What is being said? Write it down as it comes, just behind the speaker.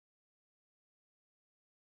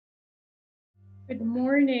Good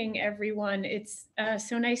morning, everyone. It's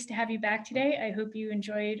so nice to have you back today. I hope you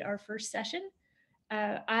enjoyed our first session.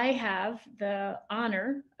 I have the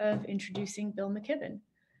honor of introducing Bill McKibben.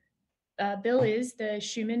 Bill is the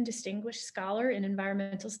Schumann Distinguished Scholar in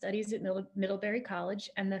Environmental Studies at Middlebury College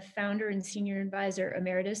and the founder and senior advisor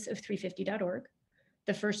emeritus of 350.org,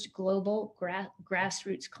 the first global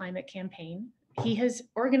grassroots climate campaign. He has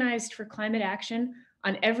organized for climate action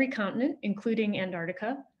on every continent, including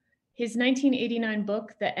Antarctica. His 1989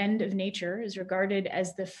 book, The End of Nature, is regarded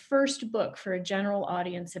as the first book for a general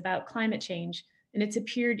audience about climate change, and it's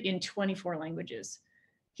appeared in 24 languages.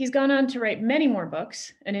 He's gone on to write many more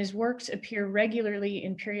books, and his works appear regularly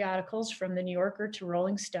in periodicals from The New Yorker to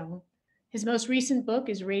Rolling Stone. His most recent book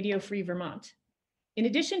is Radio Free Vermont. In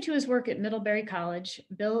addition to his work at Middlebury College,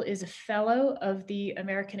 Bill is a fellow of the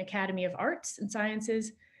American Academy of Arts and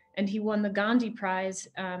Sciences, and he won the Gandhi Prize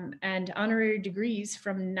and honorary degrees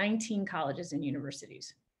from 19 colleges and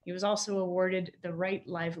universities. He was also awarded the Right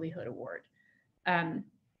Livelihood Award.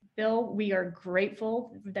 Bill, we are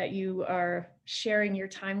grateful that you are sharing your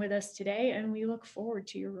time with us today, and we look forward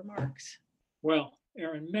to your remarks. Well,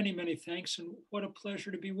 Erin, many, many thanks, and what a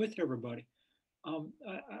pleasure to be with everybody.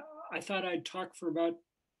 I thought I'd talk for about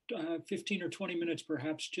 15 or 20 minutes,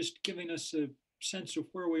 perhaps, just giving us a sense of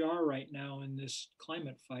where we are right now in this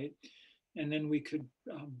climate fight, and then we could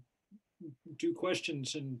do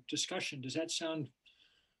questions and discussion. Does that sound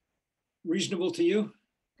reasonable to you?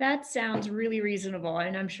 That sounds really reasonable,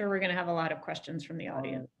 and I'm sure we're going to have a lot of questions from the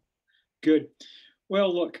audience. Good.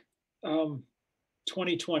 Well, look,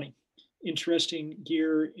 2020, interesting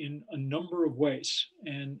year in a number of ways,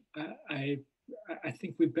 and I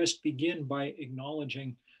think we best begin by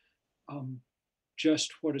acknowledging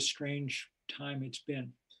just what a strange time it's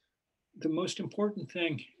been. The most important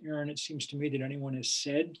thing, Erin, it seems to me that anyone has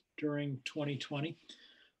said during 2020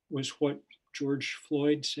 was what George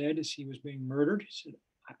Floyd said as he was being murdered. He said,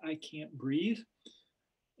 I can't breathe.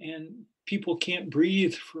 And people can't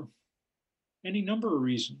breathe for any number of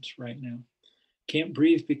reasons right now. Can't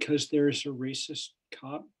breathe because there's a racist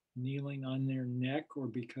cop kneeling on their neck, or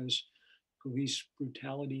because police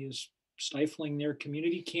brutality is stifling their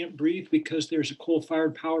community. Can't breathe because there's a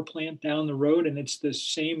coal-fired power plant down the road and it's the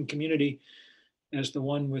same community as the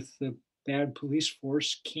one with the bad police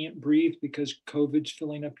force. Can't breathe because COVID's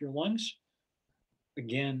filling up your lungs.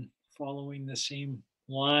 Again, following the same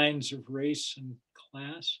lines of race and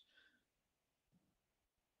class.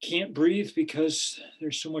 Can't breathe because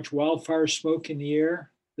there's so much wildfire smoke in the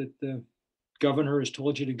air that the governor has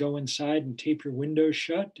told you to go inside and tape your windows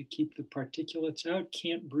shut to keep the particulates out.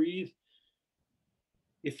 Can't breathe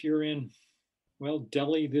if you're in, well,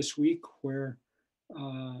 Delhi this week, where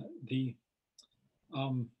the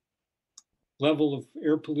level of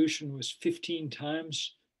air pollution was 15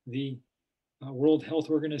 times the World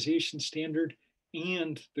Health Organization standard,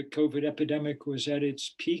 and the COVID epidemic was at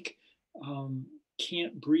its peak.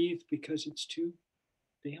 Can't breathe because it's too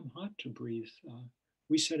damn hot to breathe.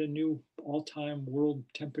 We set a new all-time world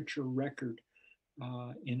temperature record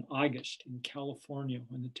in August in California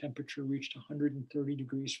when the temperature reached 130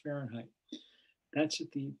 degrees Fahrenheit. That's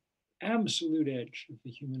at the absolute edge of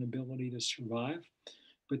the human ability to survive.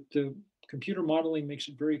 But the computer modeling makes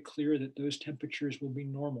it very clear that those temperatures will be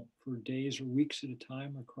normal for days or weeks at a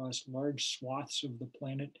time across large swaths of the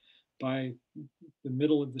planet by the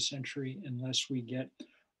middle of the century, unless we get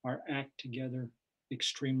our act together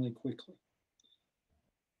extremely quickly.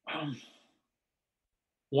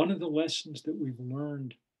 One of the lessons that we've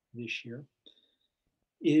learned this year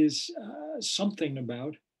is something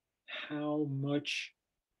about how much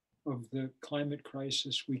of the climate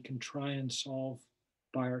crisis we can try and solve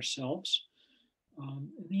by ourselves. And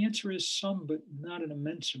the answer is some, but not an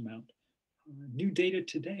immense amount. New data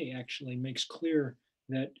today actually makes clear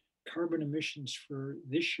that carbon emissions for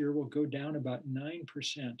this year will go down about 9%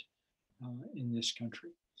 in this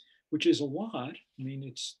country, which is a lot. I mean,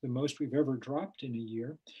 it's the most we've ever dropped in a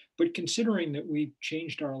year. But considering that we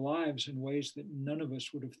changed our lives in ways that none of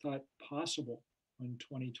us would have thought possible when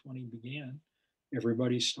 2020 began,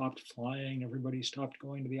 everybody stopped flying, everybody stopped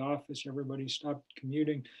going to the office, everybody stopped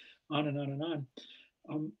commuting, on and on and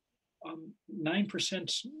on.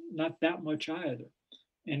 9%'s not that much either.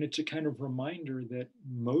 And it's a kind of reminder that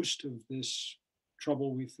most of this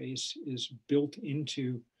trouble we face is built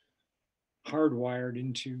into, hardwired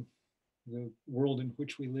into the world in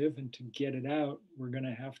which we live. And to get it out, we're going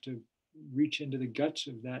to have to reach into the guts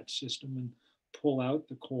of that system and pull out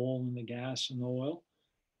the coal and the gas and the oil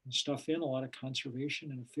and stuff in a lot of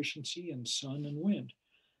conservation and efficiency and sun and wind.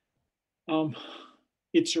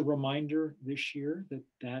 It's a reminder this year that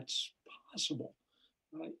that's possible.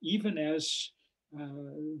 Even as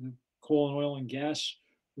The coal and oil and gas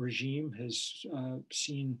regime has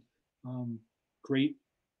seen great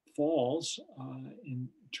falls in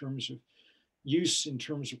terms of use, in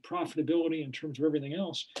terms of profitability, in terms of everything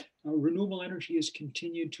else. Renewable energy has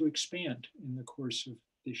continued to expand in the course of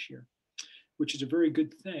this year, which is a very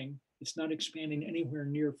good thing. It's not expanding anywhere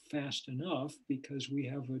near fast enough because we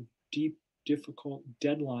have a deep, difficult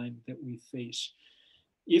deadline that we face.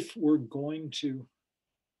 If we're going to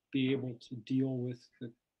be able to deal with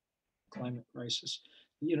the climate crisis,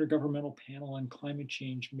 the Intergovernmental Panel on Climate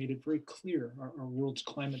Change made it very clear, our world's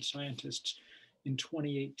climate scientists in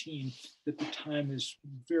 2018, that the time is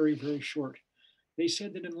very, very short. They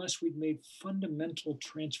said that unless we'd made fundamental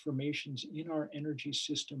transformations in our energy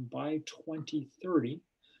system by 2030,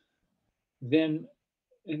 then,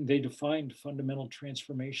 and they defined fundamental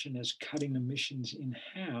transformation as cutting emissions in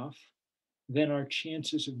half, then our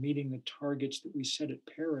chances of meeting the targets that we set at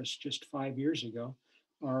Paris just 5 years ago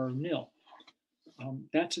are nil.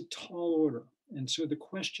 That's a tall order. And so the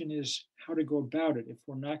question is how to go about it if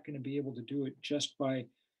we're not going to be able to do it just by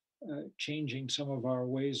changing some of our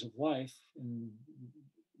ways of life. And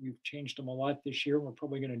we've changed them a lot this year. We're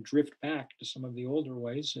probably going to drift back to some of the older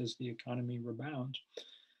ways as the economy rebounds.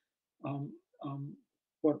 Um, um,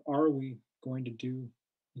 what are we going to do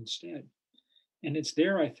instead? And it's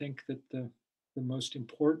there, I think, that the most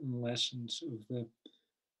important lessons of the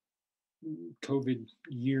COVID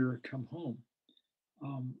year come home.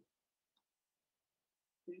 Um,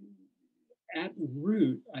 at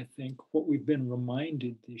root, I think what we've been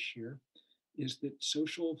reminded this year is that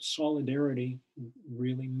social solidarity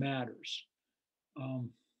really matters. Um,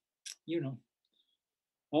 you know,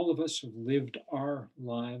 all of us have lived our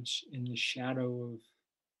lives in the shadow of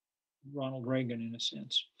Ronald Reagan, in a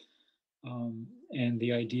sense. And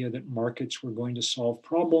the idea that markets were going to solve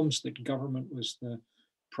problems, that government was the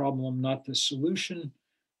problem, not the solution.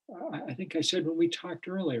 I think I said when we talked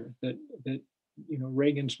earlier that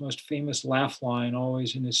Reagan's most famous laugh line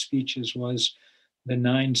always in his speeches was the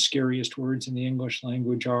 9 scariest words in the English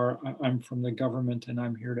language are "I'm from the government and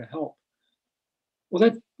I'm here to help." Well,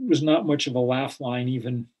 that was not much of a laugh line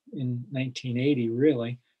even in 1980,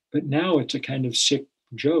 really, but now it's a kind of sick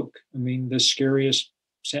joke. I mean, the scariest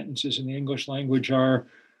sentences in the English language are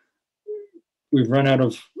 "We've run out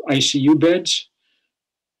of ICU beds,"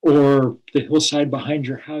 or "The hillside behind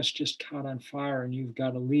your house just caught on fire and you've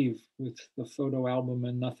got to leave with the photo album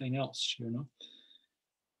and nothing else.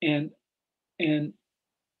 And and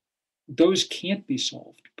those can't be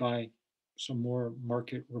solved by some more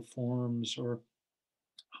market reforms or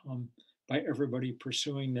um, by everybody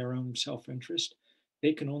pursuing their own self-interest.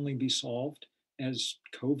 They can only be solved as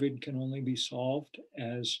COVID can only be solved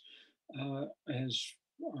as our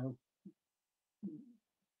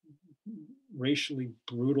racially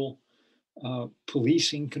brutal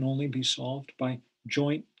policing can only be solved by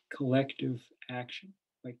joint collective action,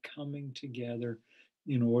 by coming together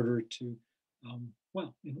in order to,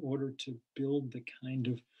 in order to build the kind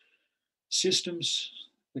of systems,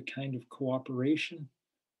 the kind of cooperation,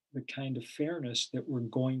 the kind of fairness that we're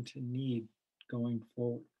going to need going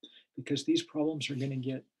forward. Because these problems are going to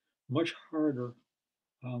get much harder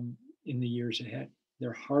in the years ahead.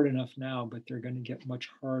 They're hard enough now, but they're going to get much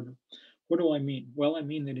harder. What do I mean? Well, I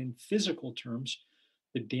mean that in physical terms,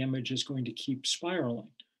 the damage is going to keep spiraling.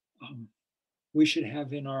 We should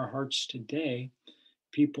have in our hearts today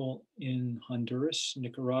people in Honduras,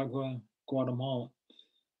 Nicaragua, Guatemala.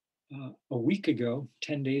 A week ago,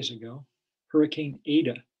 10 days ago, Hurricane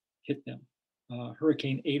Eta hit them.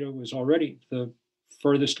 Hurricane Eta was already the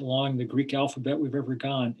furthest along the Greek alphabet we've ever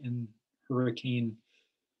gone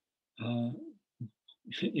uh,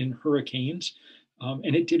 in hurricanes,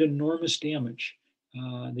 and it did enormous damage.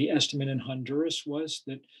 The estimate in Honduras was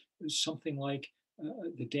that something like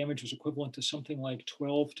the damage was equivalent to something like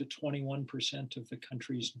 12 to 21% of the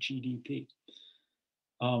country's GDP.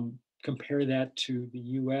 Compare that to the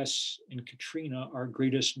US in Katrina, our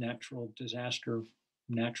greatest natural disaster,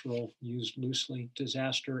 natural used loosely,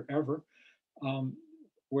 disaster ever,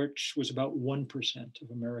 which was about 1%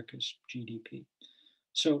 of America's GDP.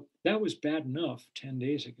 So that was bad enough 10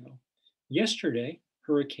 days ago. Yesterday,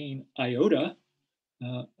 Hurricane Iota,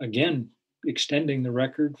 again, extending the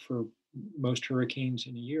record for most hurricanes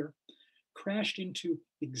in a year, crashed into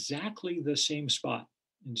exactly the same spot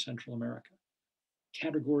in Central America.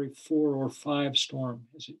 Category 4 or 5 storm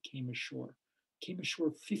as it came ashore. Came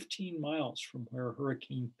ashore 15 miles from where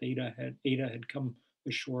Hurricane Eta had come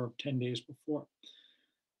ashore 10 days before.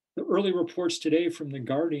 The early reports today from The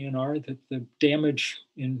Guardian are that the damage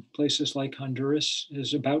in places like Honduras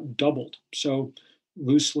is about doubled. So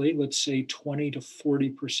loosely, let's say 20 to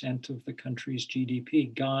 40% of the country's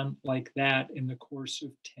GDP gone like that in the course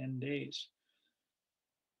of 10 days.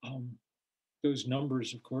 Um, those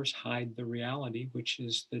numbers, of course, hide the reality, which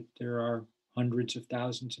is that there are hundreds of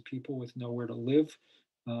thousands of people with nowhere to live,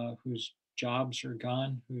 whose jobs are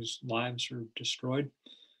gone, whose lives are destroyed.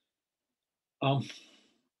 Um,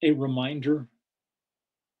 a reminder,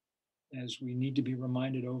 as we need to be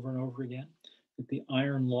reminded over and over again, that the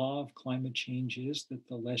iron law of climate change is that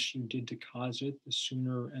the less you did to cause it, the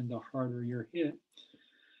sooner and the harder you're hit.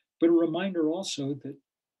 But a reminder also that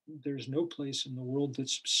there's no place in the world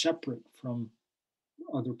that's separate from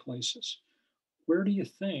other places. Where do you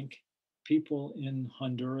think people in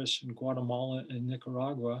Honduras and Guatemala and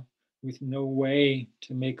Nicaragua with no way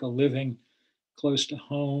to make a living close to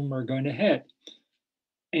home are going to head?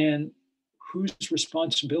 And whose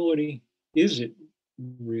responsibility is it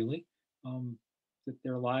really that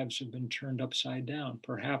their lives have been turned upside down?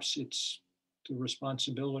 Perhaps it's the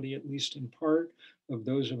responsibility, at least in part, of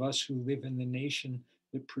those of us who live in the nation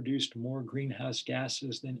that produced more greenhouse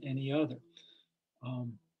gases than any other.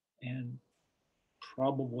 Um, and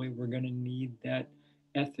probably we're going to need that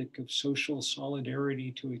ethic of social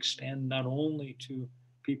solidarity to extend not only to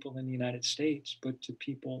people in the United States, but to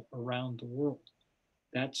people around the world.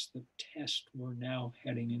 That's the test we're now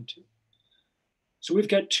heading into. So we've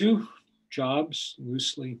got two jobs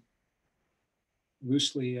loosely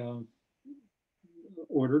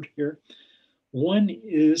ordered here. One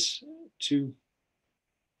is to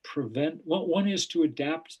one is to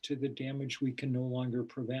adapt to the damage we can no longer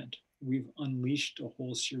prevent. We've unleashed a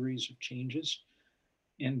whole series of changes,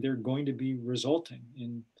 and they're going to be resulting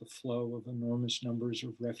in the flow of enormous numbers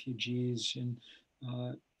of refugees and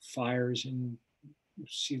fires and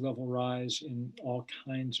sea level rise and all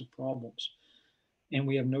kinds of problems. And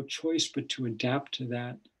we have no choice but to adapt to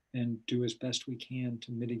that and do as best we can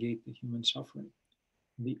to mitigate the human suffering.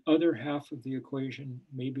 The other half of the equation,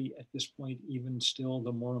 maybe at this point, even still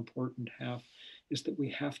the more important half, is that we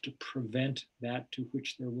have to prevent that to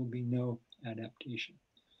which there will be no adaptation.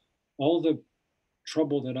 All the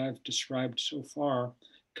trouble that I've described so far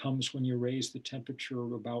comes when you raise the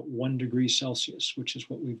temperature about 1 degree Celsius, which is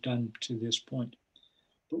what we've done to this point.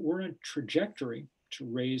 But we're on a trajectory to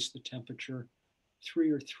raise the temperature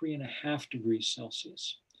 3 or 3.5 degrees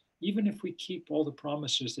Celsius, even if we keep all the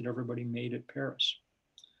promises that everybody made at Paris.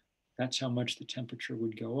 That's how much the temperature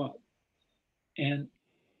would go up. And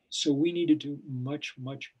so we need to do much,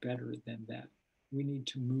 much better than that. We need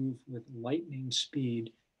to move with lightning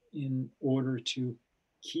speed in order to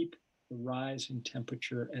keep the rise in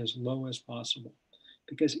temperature as low as possible.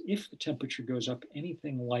 Because if the temperature goes up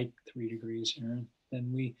anything like 3 degrees, Aaron,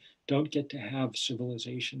 then we don't get to have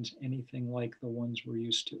civilizations anything like the ones we're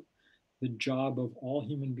used to. The job of all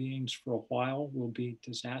human beings for a while will be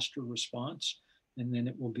disaster response, and then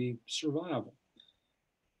it will be survival.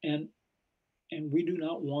 And and we do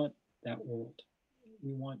not want that world.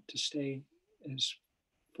 We want to stay as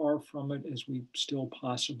far from it as we still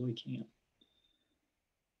possibly can.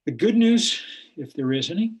 The good news, if there is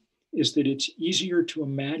any, is that it's easier to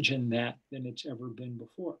imagine that than it's ever been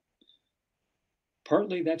before.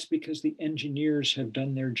 Partly that's because the engineers have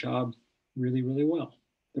done their job really, really well.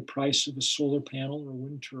 The price of a solar panel or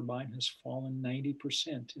wind turbine has fallen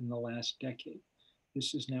 90% in the last decade.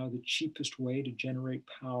 This is now the cheapest way to generate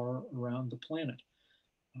power around the planet.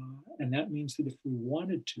 And that means that if we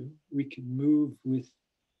wanted to, we could really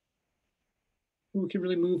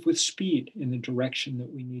move with speed in the direction that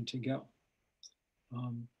we need to go.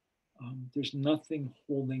 Um, there's nothing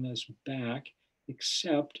holding us back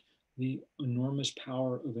except the enormous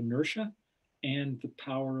power of inertia and the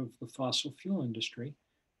power of the fossil fuel industry,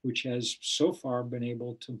 which has so far been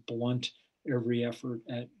able to blunt every effort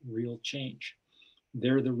at real change.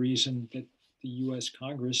 They're the reason that the US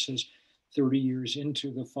Congress has 30 years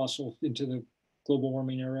into the global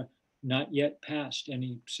warming era, not yet passed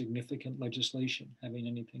any significant legislation having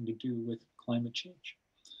anything to do with climate change.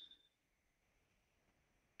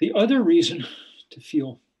 The other reason to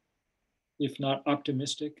feel, if not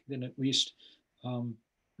optimistic, then at least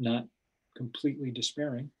not completely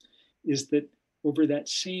despairing, is that over that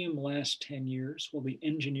same last 10 years, while the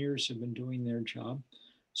engineers have been doing their job,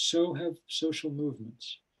 so have social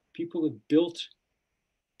movements. People have built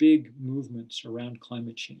big movements around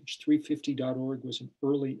climate change. 350.org was an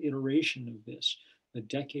early iteration of this a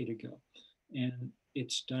decade ago, and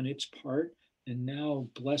it's done its part. And now,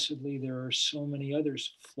 blessedly, there are so many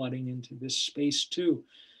others flooding into this space too.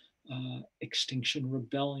 Extinction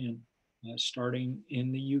Rebellion, starting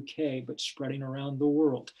in the UK, but spreading around the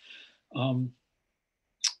world.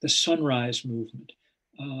 The Sunrise Movement,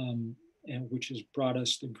 and which has brought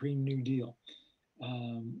us the Green New Deal.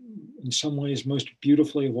 In some ways, most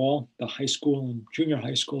beautifully of all, the high school and junior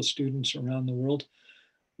high school students around the world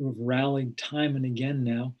who have rallied time and again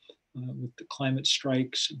now with the climate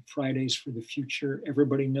strikes and Fridays for the Future.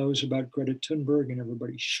 Everybody knows about Greta Thunberg, and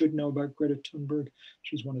everybody should know about Greta Thunberg.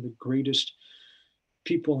 She's one of the greatest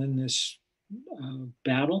people in this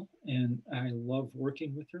battle, and I love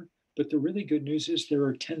working with her. But the really good news is there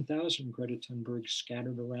are 10,000 Greta Thunbergs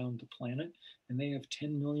scattered around the planet, and they have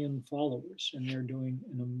 10 million followers, and they're doing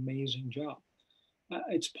an amazing job.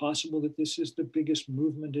 It's possible that this is the biggest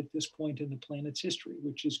movement at this point in the planet's history,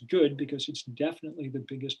 which is good because it's definitely the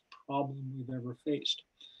biggest problem we've ever faced.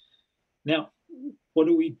 Now, what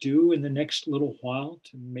do we do in the next little while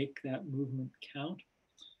to make that movement count?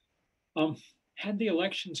 Had the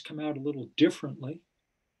elections come out a little differently,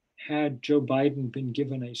 had Joe Biden been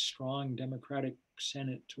given a strong Democratic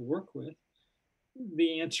Senate to work with,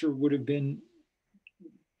 the answer would have been,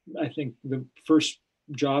 I think the first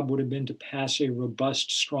job would have been to pass a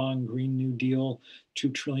robust, strong Green New Deal,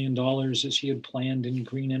 $2 trillion as he had planned in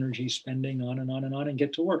green energy spending, on and on and on, and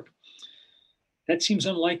get to work. That seems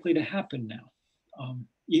unlikely to happen now.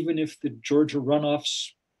 Even if the Georgia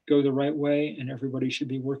runoffs go the right way, and everybody should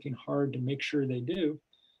be working hard to make sure they do,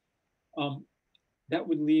 that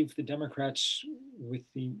would leave the Democrats with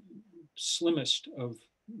the slimmest of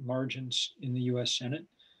margins in the US Senate.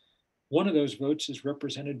 One of those votes is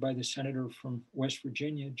represented by the senator from West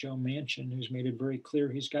Virginia, Joe Manchin, who's made it very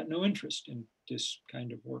clear he's got no interest in this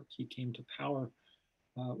kind of work. He came to power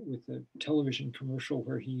with a television commercial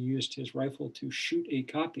where he used his rifle to shoot a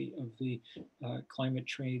copy of the climate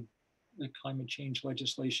change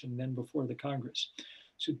legislation then before the Congress.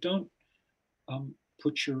 So don't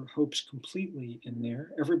put your hopes completely in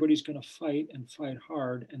there. Everybody's going to fight and fight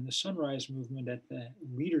hard. And the Sunrise Movement at the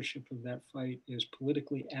leadership of that fight is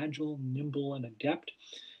politically agile, nimble, and adept.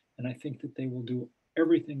 And I think that they will do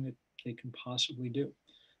everything that they can possibly do.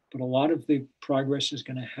 But a lot of the progress is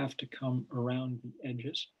going to have to come around the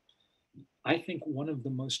edges. I think one of the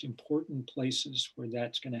most important places where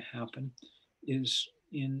that's going to happen is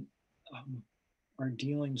in our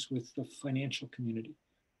dealings with the financial community,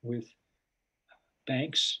 with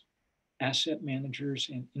banks, asset managers,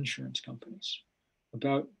 and insurance companies.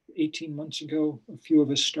 About 18 months ago, a few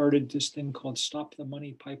of us started this thing called Stop the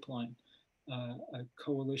Money Pipeline, a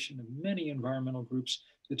coalition of many environmental groups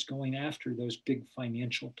that's going after those big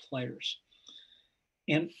financial players.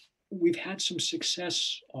 And we've had some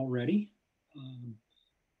success already.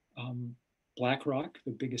 BlackRock,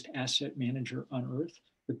 the biggest asset manager on Earth,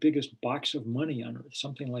 the biggest box of money on Earth,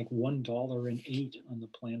 something like $1.08 on the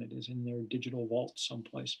planet, is in their digital vault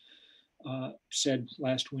someplace, said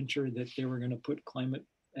last winter that they were going to put climate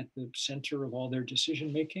at the center of all their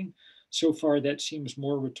decision making. So far, that seems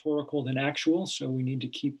more rhetorical than actual, so we need to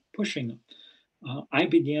keep pushing them. I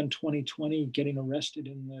began 2020 getting arrested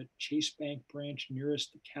in the Chase Bank branch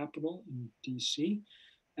nearest the Capitol in DC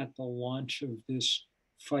at the launch of this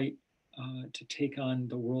fight to take on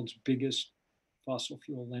the world's biggest fossil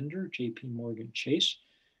fuel lender, JP Morgan Chase.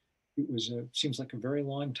 It was seems like a very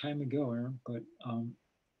long time ago, Aaron, but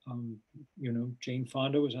Jane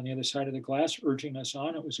Fonda was on the other side of the glass urging us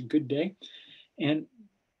on. It was a good day. And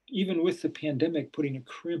even with the pandemic putting a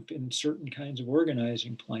crimp in certain kinds of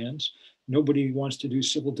organizing plans, nobody wants to do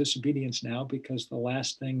civil disobedience now because the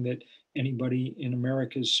last thing that anybody in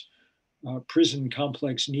America's prison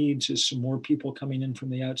complex needs is some more people coming in from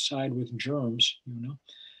the outside with germs,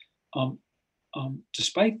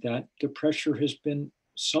 Despite that, the pressure has been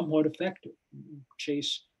somewhat effective.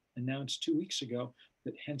 Chase announced 2 weeks ago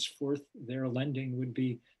that henceforth their lending would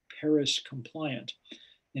be Paris compliant,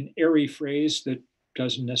 an airy phrase that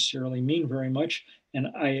doesn't necessarily mean very much. And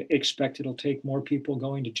I expect it'll take more people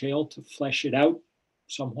going to jail to flesh it out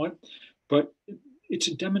somewhat. But it's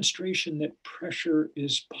a demonstration that pressure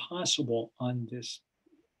is possible on this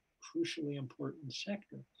crucially important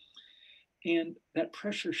sector. And that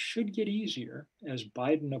pressure should get easier as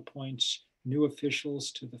Biden appoints new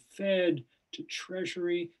officials to the Fed, to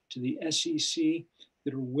Treasury, to the SEC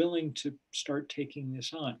that are willing to start taking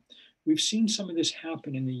this on. We've seen some of this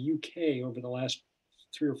happen in the UK over the last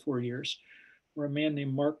 3 or 4 years, where a man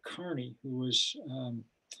named Mark Carney, who was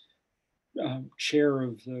chair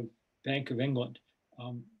of the Bank of England,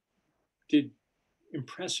 did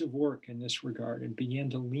impressive work in this regard and began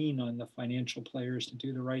to lean on the financial players to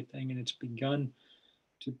do the right thing. And it's begun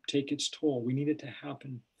to take its toll. We need it to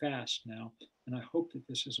happen fast now. And I hope that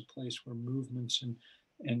this is a place where movements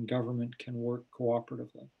and government can work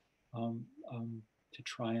cooperatively to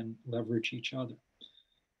try and leverage each other.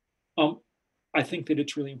 I think that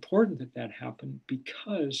it's really important that that happened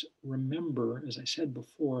because remember, as I said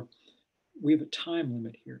before, we have a time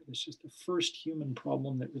limit here. This is the first human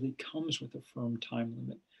problem that really comes with a firm time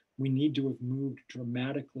limit. We need to have moved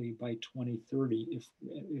dramatically by 2030.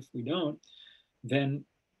 If we don't, then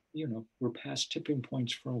we're past tipping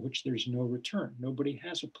points from which there's no return. Nobody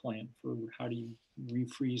has a plan for how do you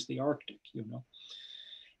refreeze the Arctic.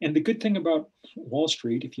 And the good thing about Wall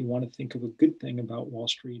Street, if you want to think of a good thing about Wall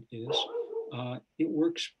Street, is it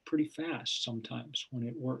works pretty fast sometimes when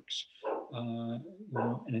it works.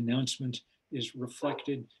 An announcement is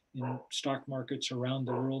reflected in stock markets around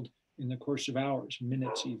the world in the course of hours,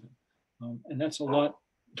 minutes even, and that's a lot.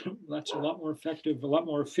 That's a lot more effective, a lot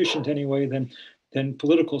more efficient anyway than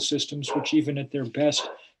political systems, which even at their best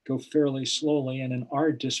go fairly slowly, and in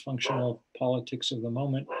our dysfunctional politics of the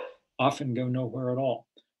moment, often go nowhere at all.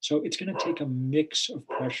 So it's going to take a mix of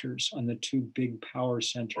pressures on the two big power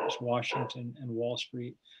centers, Washington and Wall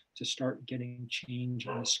Street, to start getting change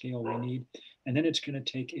on the scale we need. And then it's going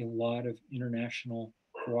to take a lot of international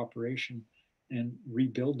cooperation and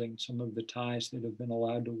rebuilding some of the ties that have been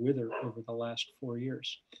allowed to wither over the last 4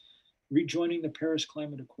 years. Rejoining the Paris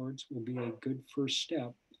Climate Accords will be a good first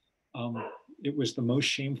step. It was the most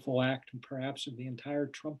shameful act, perhaps, of the entire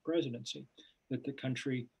Trump presidency, that the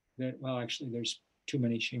country that, well, actually, there's too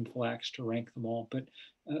many shameful acts to rank them all, but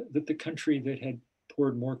that the country that had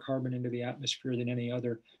poured more carbon into the atmosphere than any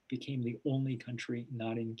other became the only country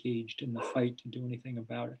not engaged in the fight to do anything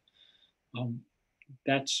about it.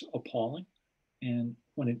 That's appalling. And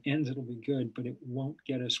when it ends, it'll be good, but it won't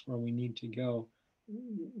get us where we need to go.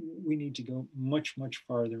 We need to go much, much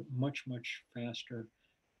farther, much, much faster.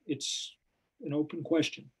 It's an open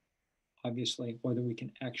question, obviously, whether we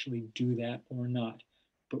can actually do that or not.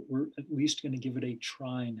 But we're at least going to give it a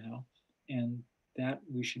try now. And that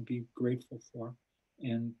we should be grateful for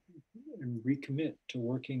and, and recommit to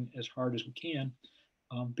working as hard as we can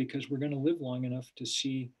because we're going to live long enough to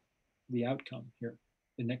see the outcome here.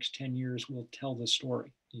 The next 10 years will tell the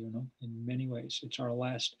story, in many ways. It's our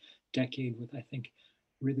last decade with, I think,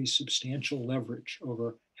 really substantial leverage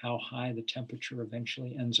over how high the temperature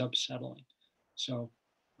eventually ends up settling. So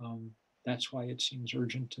that's why it seems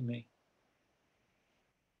urgent to me.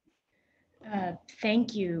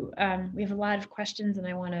 Thank you. We have a lot of questions and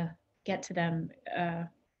I want to get to them.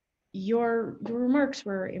 Your remarks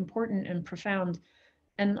were important and profound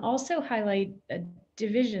and also highlight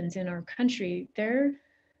divisions in our country. There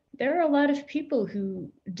are a lot of people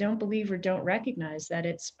who don't believe or don't recognize that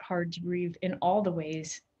it's hard to breathe in all the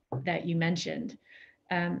ways that you mentioned.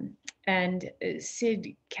 And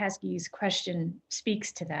Sid Caskey's question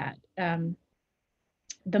speaks to that.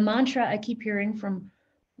 The mantra I keep hearing from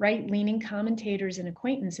right-leaning commentators and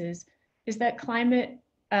acquaintances is that climate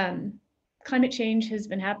change has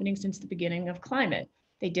been happening since the beginning of climate.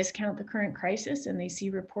 They discount the current crisis and they see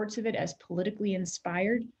reports of it as politically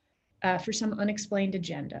inspired for some unexplained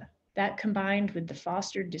agenda. That combined with the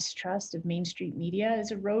fostered distrust of mainstream media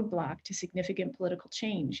is a roadblock to significant political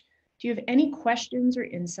change. Do you have any questions or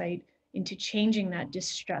insight into changing that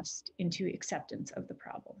distrust into acceptance of the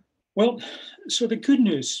problem? Well, so the good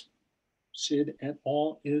news, Sid, at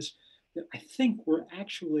all is that I think we're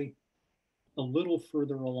actually a little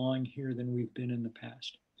further along here than we've been in the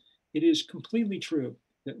past. It is completely true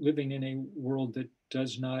that living in a world that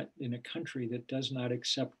does not, in a country that does not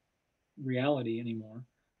accept reality anymore,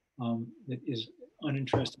 that is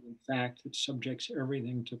uninterested in fact, that subjects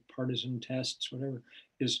everything to partisan tests, whatever,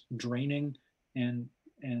 is draining and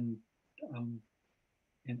and um,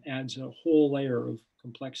 and adds a whole layer of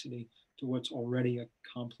complexity to what's already a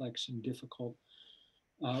complex and difficult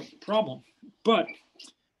problem. But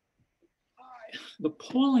the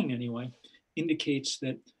polling, anyway, indicates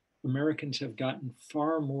that Americans have gotten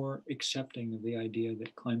far more accepting of the idea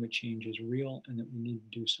that climate change is real and that we need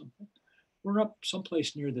to do something. We're up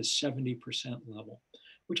someplace near the 70% level,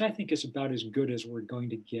 which I think is about as good as we're going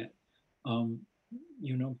to get. Um,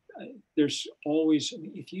 there's always,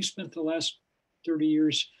 if you spent the last 30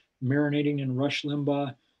 years marinating in Rush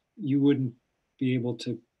Limbaugh, you wouldn't be able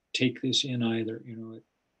to take this in either, at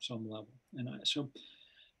some level. So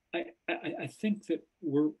I think that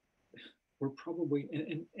we're probably,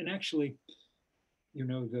 and actually,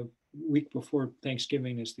 the week before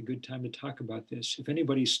Thanksgiving is the good time to talk about this. If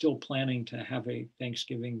anybody's still planning to have a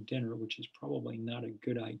Thanksgiving dinner, which is probably not a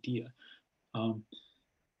good idea, um,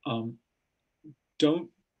 um, don't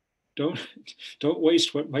don't don't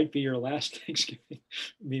waste what might be your last Thanksgiving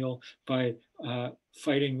meal by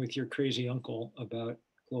fighting with your crazy uncle about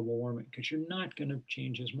global warming because you're not going to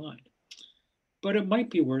change his mind. But it might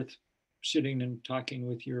be worth sitting and talking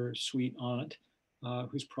with your sweet aunt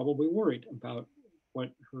who's probably worried about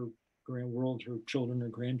what her world, her children or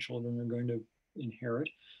grandchildren are going to inherit,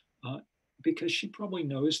 uh, because she probably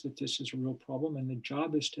knows that this is a real problem, and the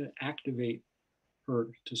job is to activate her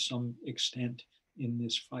to some extent in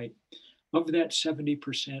this fight. Of that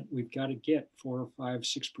 70%, we've got to get 4 or 5,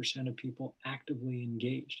 6% of people actively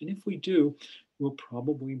engaged. And if we do, we'll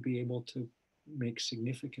probably be able to make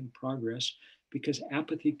significant progress because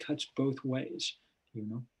apathy cuts both ways, you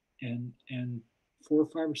know, and 4 or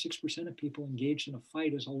 5 or 6% of people engaged in a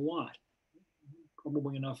fight is a lot,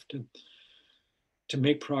 probably enough to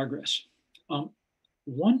make progress.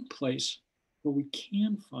 One place where we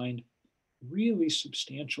can find really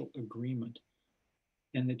substantial agreement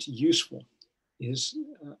and that's useful is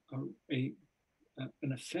a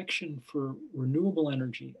an affection for renewable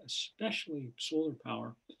energy, especially solar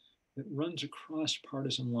power, that runs across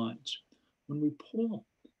partisan lines. When we poll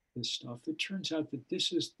this stuff, it turns out that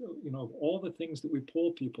this is, of all the things that we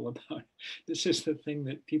poll people about, this is the thing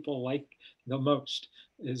that people like the most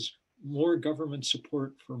is more government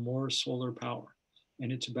support for more solar power.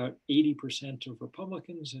 And it's about 80% of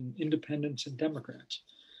Republicans and independents and Democrats.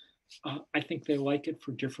 I think they like it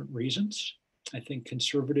for different reasons. I think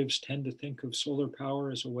conservatives tend to think of solar power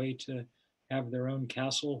as a way to have their own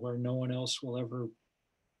castle where no one else will ever,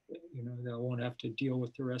 they won't have to deal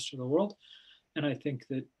with the rest of the world. And I think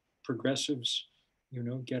that progressives,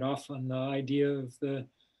 get off on the idea of the,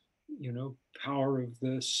 power of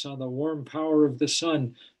the sun, the warm power of the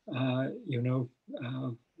sun, uh, you know, uh,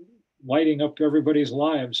 lighting up everybody's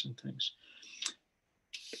lives and things.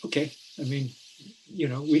 Okay, I mean,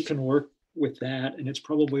 we can work with that, and it's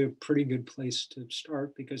probably a pretty good place to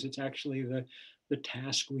start because it's actually the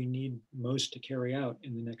task we need most to carry out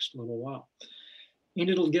in the next little while. And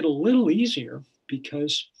it'll get a little easier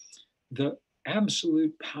because the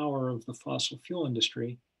absolute power of the fossil fuel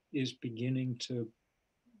industry is beginning to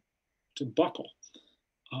buckle.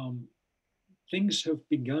 Um, Things have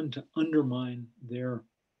begun to undermine their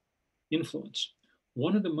influence.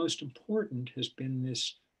 One of the most important has been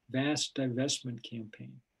this vast divestment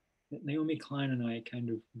campaign that Naomi Klein and I kind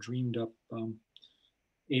of dreamed up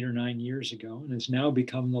 8 or 9 years ago and has now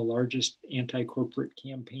become the largest anti corporate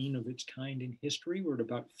campaign of its kind in history. We're at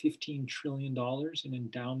about $15 trillion in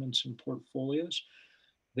endowments and portfolios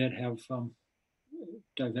that have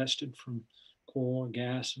divested from coal,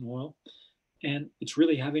 gas, and oil. And it's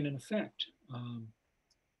really having an effect.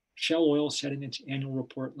 Shell Oil said in its annual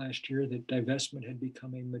report last year that divestment had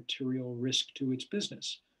become a material risk to its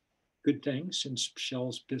business. Good thing, since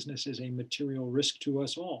Shell's business is a material risk to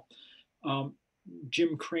us all. Um,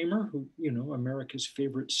 Jim Cramer, who, America's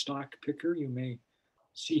favorite stock picker, you may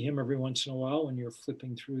see him every once in a while when you're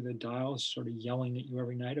flipping through the dials, sort of yelling at you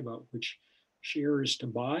every night about which shares to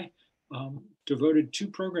buy, devoted 2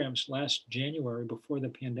 programs last January before the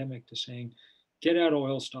pandemic to saying, get out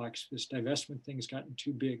oil stocks. This divestment thing's gotten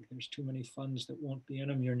too big. There's too many funds that won't be in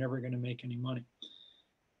them. You're never going to make any money.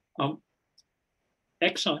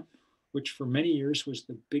 Exxon, which for many years was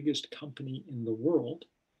the biggest company in the world,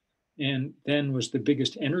 and then was the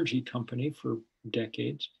biggest energy company for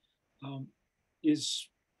decades, um,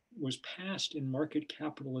 was passed in market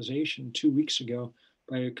capitalization 2 weeks ago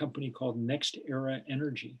by a company called Next Era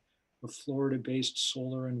Energy, a Florida-based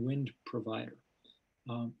solar and wind provider.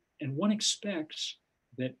 And one expects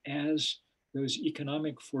that as those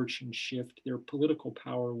economic fortunes shift, their political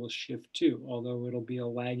power will shift too, although it'll be a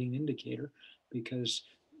lagging indicator because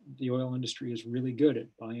the oil industry is really good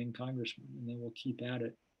at buying congressmen and they will keep at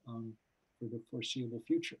it for the foreseeable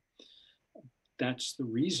future. That's the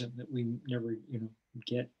reason that we never,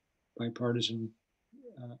 get bipartisan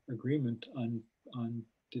agreement on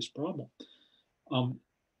this problem.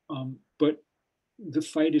 But the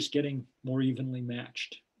fight is getting more evenly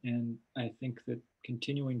matched. And I think that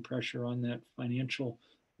continuing pressure on that financial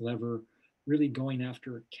lever, really going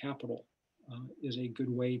after capital, is a good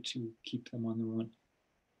way to keep them on the run.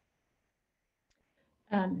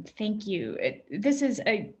 Thank you. This is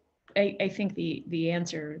I think the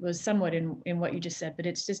answer was somewhat in what you just said, but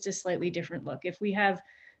it's just a slightly different look. If we have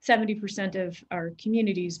 70% of our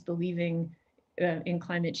communities believing in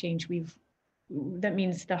climate change, that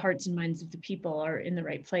means the hearts and minds of the people are in the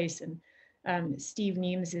right place. And Steve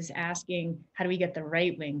Nemes is asking, how do we get the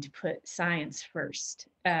right wing to put science first?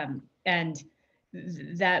 And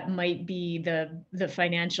that might be the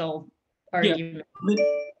financial argument. Yeah,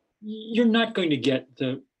 you're not going to get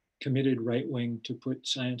the committed right wing to put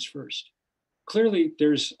science first. Clearly,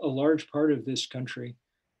 there's a large part of this country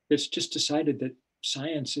that's just decided that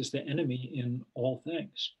science is the enemy in all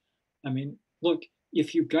things. I mean, look,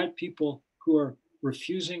 if you've got people who are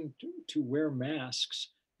refusing to wear masks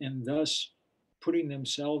and thus putting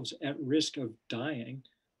themselves at risk of dying,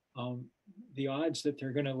 um, the odds that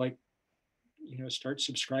they're going to start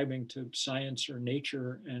subscribing to Science or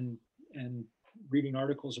Nature and reading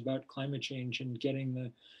articles about climate change and getting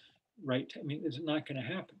the right, I mean, it's not going to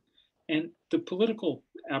happen. And the political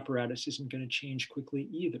apparatus isn't going to change quickly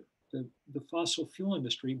either. The fossil fuel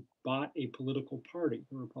industry bought a political party,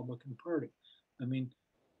 the Republican Party. I mean,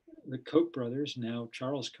 the Koch brothers, now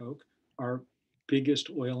Charles Koch, our biggest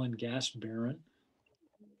oil and gas baron,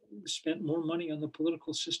 spent more money on the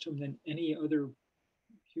political system than any other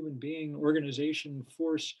human being, organization,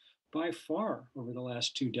 force by far over the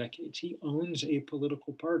last 2 decades. He owns a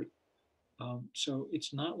political party. So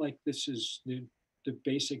it's not like this is the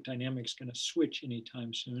basic dynamics going to switch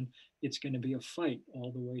anytime soon. It's going to be a fight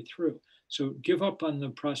all the way through. So give up on the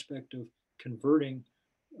prospect of converting,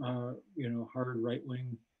 hard right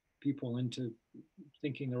wing people into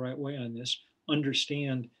thinking the right way on this.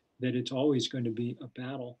 Understand that it's always going to be a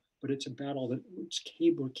battle, but it's a battle that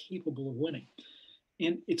we're capable of winning.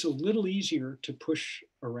 And it's a little easier to push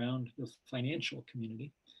around the financial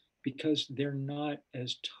community because they're not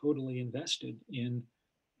as totally invested in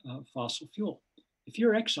fossil fuel. If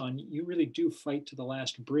you're Exxon, you really do fight to the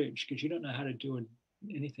last bridge because you don't know how to do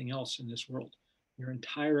anything else in this world. Your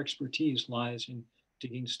entire expertise lies in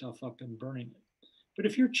digging stuff up and burning it. But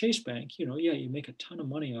if you're Chase Bank, yeah, you make a ton of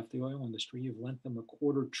money off the oil industry. You've lent them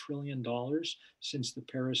 $250 billion since the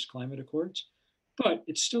Paris Climate Accords, but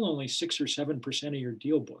it's still only 6 or 7% of your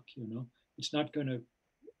deal book. It's not going to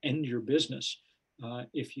end your business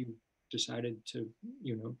if you decided to,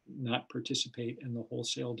 not participate in the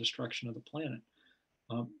wholesale destruction of the planet.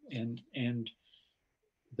 And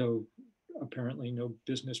though apparently no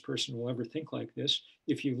business person will ever think like this,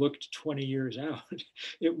 if you looked 20 years out,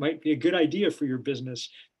 it might be a good idea for your business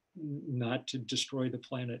not to destroy the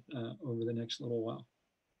planet over the next little while.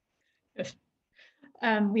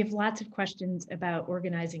 We have lots of questions about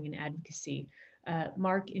organizing and advocacy.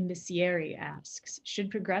 Mark Imbicieri asks, should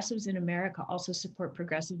progressives in America also support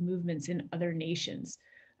progressive movements in other nations?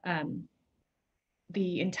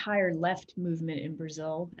 The entire left movement in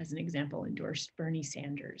Brazil, as an example, endorsed Bernie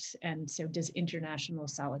Sanders. And so does international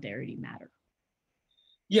solidarity matter?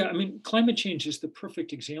 Yeah, I mean, climate change is the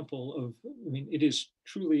perfect example of, I mean, it is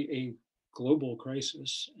truly a global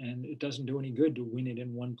crisis, and it doesn't do any good to win it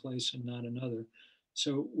in one place and not another.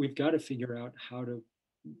 So we've got to figure out how to,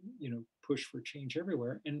 push for change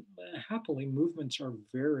everywhere. And happily, movements are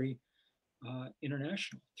very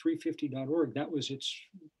international. 350.org, that was its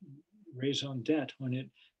raison d'etre when it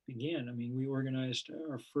began. I mean, we organized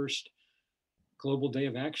our first Global Day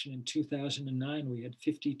of Action in 2009. We had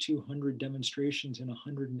 5,200 demonstrations in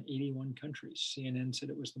 181 countries. CNN said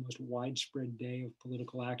it was the most widespread day of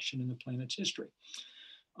political action in the planet's history.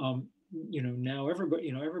 Now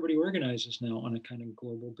everybody organizes now on a kind of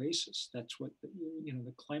global basis. That's what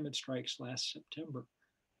the climate strikes last September,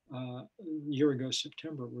 a year ago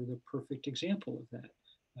September, were the perfect example of that.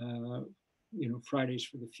 Fridays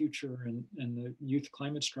for the Future and the Youth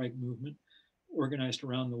Climate Strike movement, organized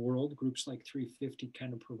around the world. Groups like 350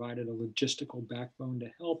 kind of provided a logistical backbone to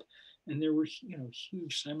help. And there were,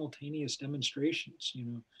 huge simultaneous demonstrations,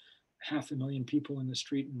 500,000 people in the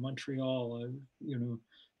street in Montreal,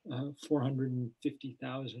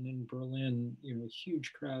 450,000 in Berlin,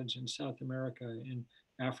 huge crowds in South America, in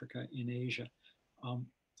Africa, in Asia.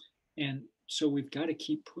 And so we've got to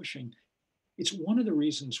keep pushing. It's one of the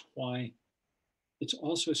reasons why it's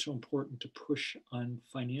also so important to push on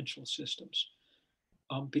financial systems,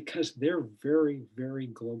 because they're very, very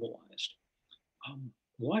globalized.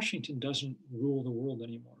 Washington doesn't rule the world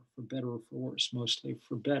anymore, for better or for worse, mostly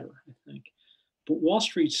for better, I think. But Wall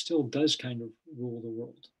Street still does kind of rule the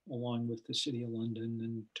world, along with the city of London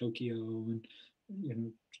and Tokyo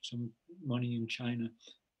and some money in China.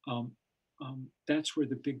 That's where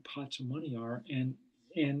the big pots of money are,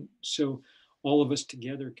 and so all of us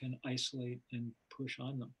together can isolate and push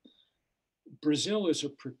on them. Brazil is a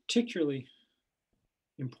particularly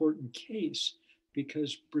important case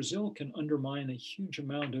because Brazil can undermine a huge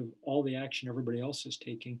amount of all the action everybody else is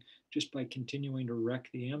taking just by continuing to wreck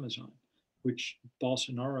the Amazon, which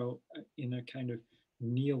Bolsonaro, in a kind of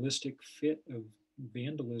nihilistic fit of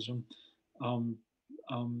vandalism,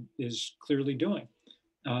 is clearly doing.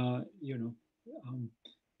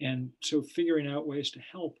 And so figuring out ways to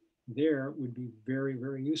help there would be very,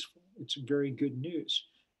 very useful. It's very good news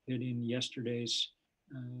that in yesterday's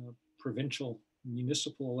provincial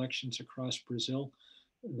municipal elections across Brazil,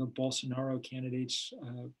 the Bolsonaro candidates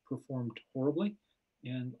performed horribly,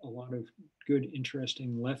 and a lot of good,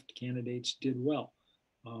 interesting left candidates did well.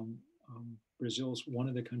 Brazil is one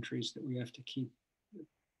of the countries that we have to keep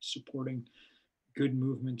supporting good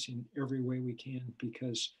movements in every way we can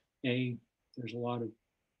because A, there's a lot of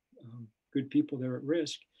good people there at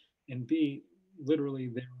risk, and B, literally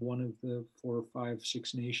they're one of the 4 or 5,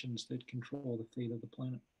 6 nations that control the fate of the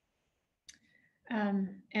planet.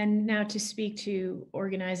 And now to speak to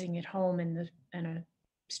organizing at home and a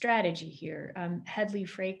strategy here, Headley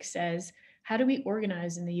Frake says, how do we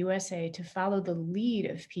organize in the USA to follow the lead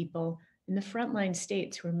of people in the frontline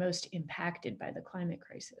states who are most impacted by the climate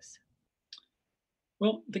crisis?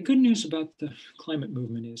 Well, the good news about the climate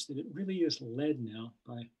movement is that it really is led now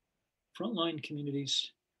by frontline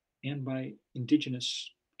communities and by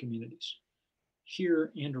indigenous communities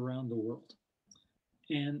here and around the world.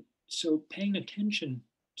 And so paying attention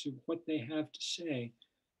to what they have to say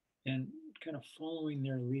and kind of following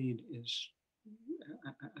their lead is,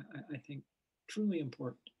 I think, truly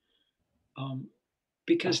important um,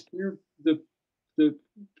 because the, the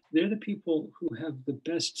they're the people who have the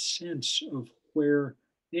best sense of where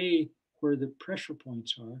A, where the pressure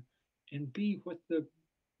points are, and B, what the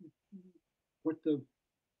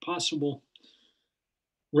possible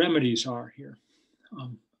remedies are here.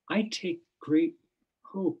 Um, I take great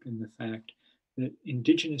hope in the fact that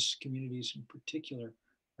indigenous communities in particular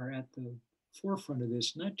are at the forefront of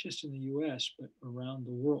this, not just in the US, but around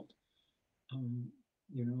the world. Um,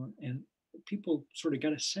 and people sort of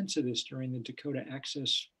got a sense of this during the Dakota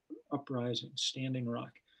Access Uprising, Standing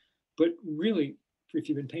Rock. But really, if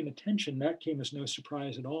you've been paying attention, that came as no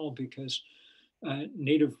surprise at all because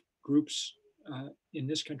Native groups in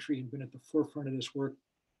this country had been at the forefront of this work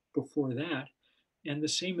before that. And the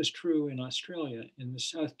same is true in Australia, in the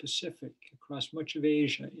South Pacific, across much of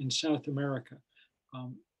Asia, in South America.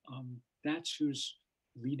 Um, that's who's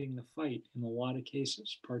leading the fight in a lot of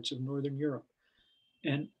cases, parts of Northern Europe.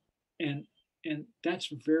 And and and that's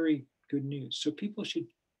very good news. So people should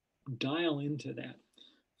dial into that.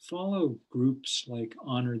 Follow groups like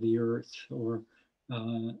Honor the Earth or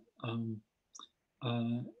uh, um,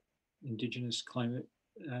 uh, Indigenous Climate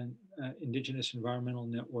and Indigenous Environmental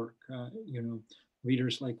Network.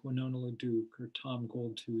 Leaders like Winona LaDuke or Tom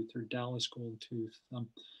Goldtooth or Dallas Goldtooth.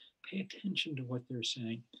 Pay attention to what they're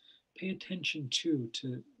saying. Pay attention too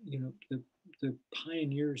to the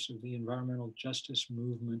pioneers of the environmental justice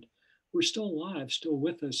movement who are still alive, still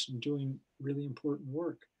with us, and doing really important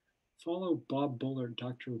work. Follow Bob Bullard,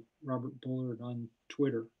 Dr. Robert Bullard on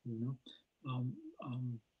Twitter. Um,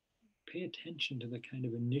 um, Pay attention to the kind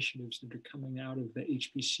of initiatives that are coming out of the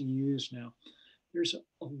HBCUs now. There's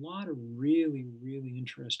a lot of really, really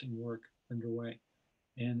interesting work underway,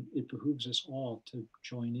 and it behooves us all to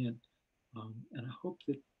join in. And I hope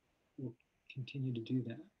that we'll continue to do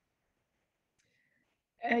that.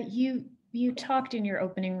 You talked in your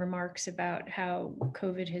opening remarks about how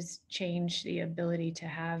COVID has changed the ability to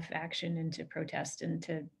have action and to protest and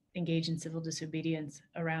to engage in civil disobedience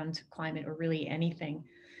around climate or really anything.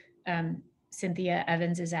 Um, Cynthia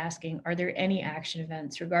Evans is asking, are there any action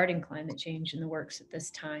events regarding climate change in the works at this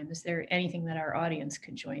time? Is there anything that our audience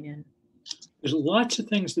could join in? There's lots of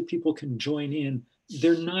things that people can join in.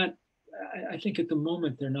 They're not, I think at the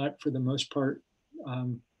moment, they're not for the most part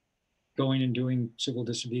um, going and doing civil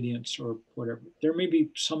disobedience or whatever. There may be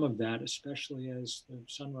some of that, especially as the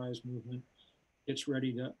Sunrise Movement gets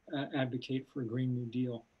ready to advocate for a Green New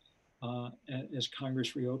Deal as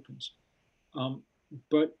Congress reopens. Um,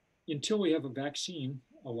 but until we have a vaccine,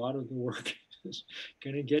 a lot of the work is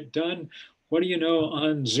going to get done. What do you know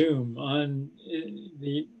on Zoom, on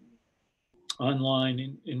the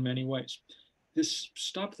online in many ways? This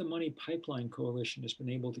Stop the Money Pipeline Coalition has been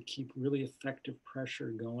able to keep really effective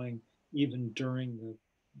pressure going even during the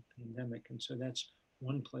pandemic. And so that's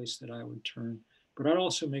one place that I would turn. But I'd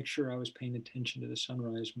also make sure I was paying attention to the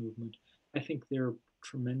Sunrise Movement. I think they're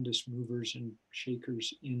tremendous movers and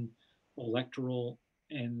shakers in electoral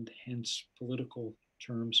and hence political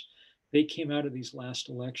terms. They came out of these last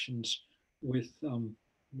elections with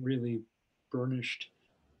really burnished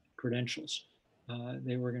credentials.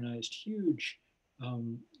 They organized huge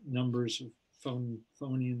numbers of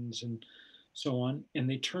phone-ins and so on, and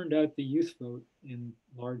they turned out the youth vote in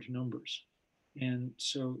large numbers. And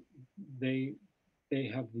so they they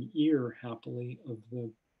have the ear, happily, of the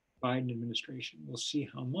Biden administration. We'll see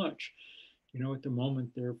how much. At the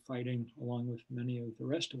moment, they're fighting, along with many of the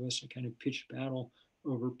rest of us, a kind of pitched battle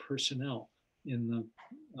over personnel in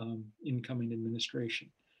the incoming administration.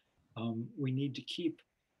 We need to keep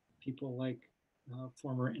people like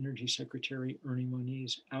former Energy Secretary Ernie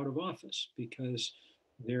Moniz out of office because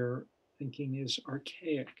their thinking is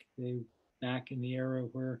archaic. They back in the era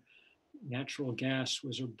where natural gas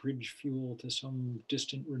was a bridge fuel to some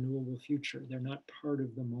distant renewable future. They're not part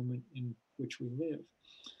of the moment in which we live.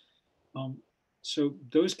 Um, So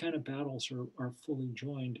those kind of battles are fully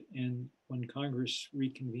joined. And when Congress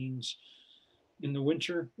reconvenes in the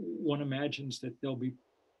winter, one imagines that they'll be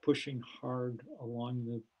pushing hard along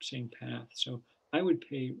the same path. So I would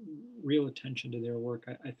pay real attention to their work.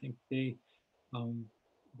 I think um,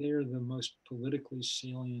 they're the most politically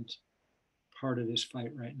salient part of this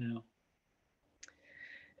fight right now.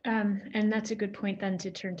 And that's a good point then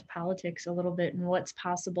to turn to politics a little bit and what's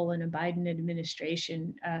possible in a Biden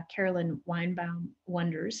administration. Carolyn Weinbaum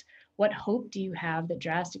wonders, what hope do you have that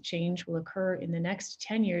drastic change will occur in the next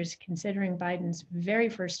 10 years, considering Biden's very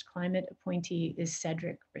first climate appointee is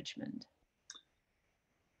Cedric Richmond?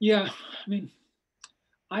 Yeah, I mean,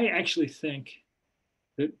 I actually think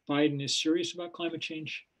that Biden is serious about climate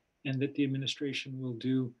change and that the administration will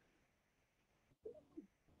do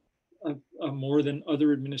more than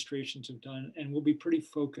other administrations have done and will be pretty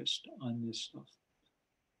focused on this stuff.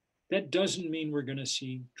 That doesn't mean we're going to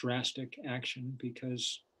see drastic action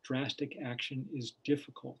because drastic action is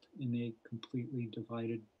difficult in a completely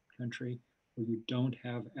divided country where you don't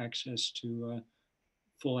have access to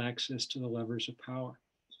full access to the levers of power.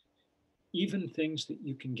 Even things that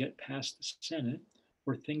you can get past the Senate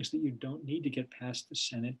or things that you don't need to get past the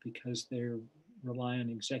Senate because they rely on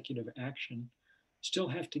executive action still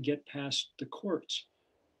have to get past the courts.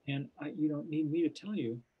 And you don't need me to tell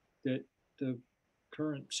you that the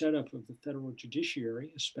current setup of the federal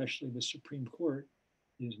judiciary, especially the Supreme Court,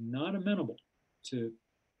 is not amenable to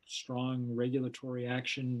strong regulatory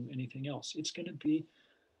action, anything else. It's going to be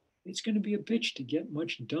a bitch to get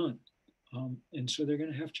much done. And so they're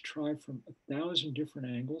going to have to try from 1,000 different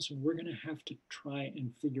angles, and we're going to have to try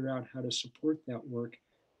and figure out how to support that work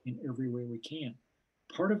in every way we can.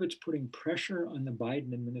 Part of it's putting pressure on the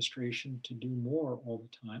Biden administration to do more all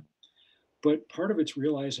the time, but part of it's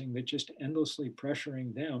realizing that just endlessly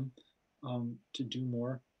pressuring them to do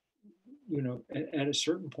more, at a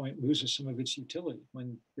certain point loses some of its utility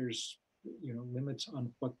when there's, limits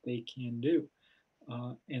on what they can do.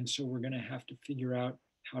 And so we're going to have to figure out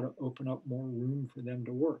how to open up more room for them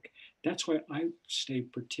to work. That's why I stay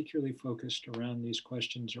particularly focused around these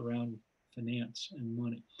questions around finance and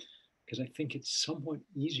money, because I think it's somewhat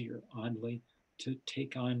easier, oddly, to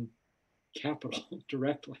take on capital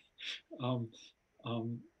directly. Um,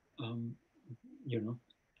 um, um, you know,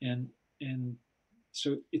 and and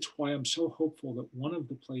so it's why I'm so hopeful that one of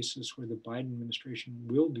the places where the Biden administration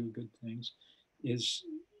will do good things is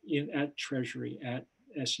at Treasury, at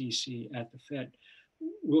SEC, at the Fed.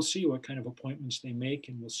 We'll see what kind of appointments they make,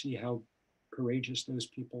 and we'll see how courageous those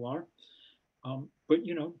people are. But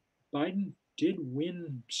Biden did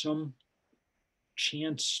win some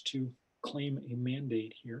chance to claim a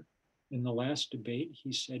mandate here. In the last debate,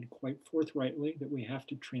 he said quite forthrightly that we have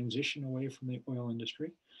to transition away from the oil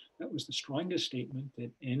industry. That was the strongest statement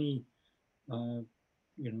that any uh,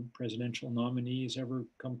 presidential nominee has ever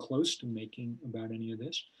come close to making about any of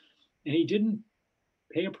this. And he didn't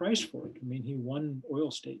pay a price for it. I mean, he won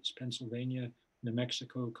oil states, Pennsylvania, New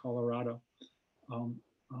Mexico, Colorado. Um,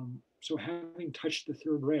 so having touched the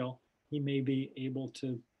third rail, he may be able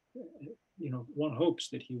to, one hopes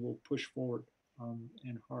that he will push forward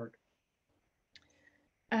and hard.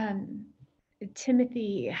 Um,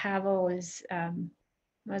 Timothy Havel is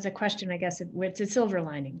was a question, I guess, it's a silver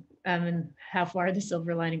lining and how far the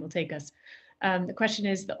silver lining will take us. The question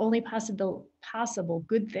is, the only possible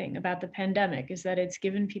good thing about the pandemic is that it's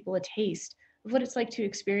given people a taste of what it's like to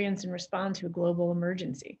experience and respond to a global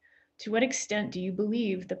emergency. To what extent do you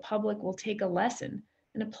believe the public will take a lesson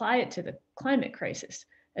and apply it to the climate crisis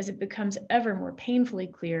as it becomes ever more painfully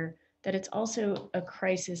clear that it's also a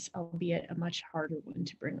crisis, albeit a much harder one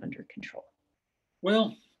to bring under control?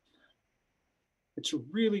 Well, it's a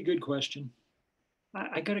really good question.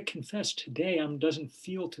 I got to confess, today doesn't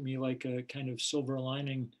feel to me like a kind of silver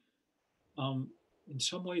lining. Um, in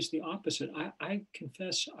some ways, the opposite. I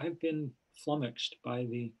confess I've been flummoxed by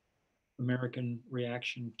the American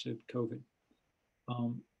reaction to COVID.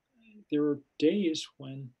 Um, there are days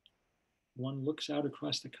when one looks out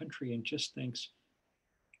across the country and just thinks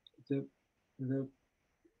the the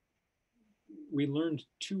we learned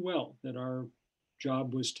too well that our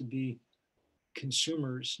job was to be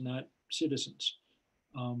consumers, not citizens.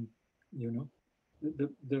 Um, you know, the,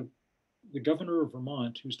 the the governor of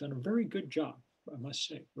Vermont, who's done a very good job, I must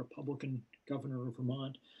say, Republican governor of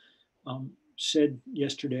Vermont, said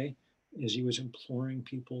yesterday, as he was imploring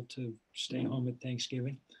people to stay home at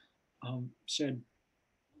Thanksgiving, said,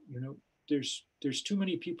 you know, there's too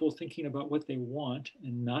many people thinking about what they want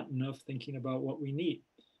and not enough thinking about what we need.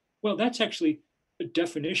 Well, that's actually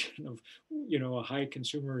definition of, a high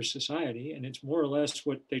consumer society, and it's more or less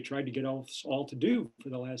what they tried to get us all to do for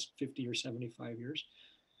the last 50 or 75 years.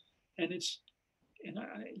 And as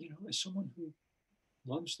someone who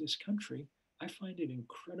loves this country, I find it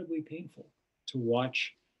incredibly painful to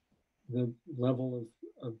watch the level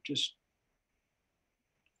of just,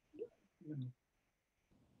 you know,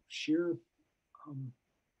 sheer, um,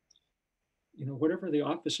 whatever the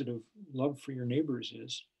opposite of love for your neighbors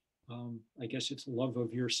is. I guess it's love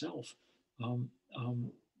of yourself. Um, um,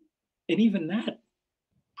 and even that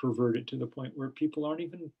perverted to the point where people aren't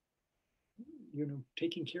even,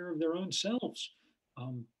 taking care of their own selves.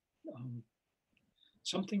 Um, um,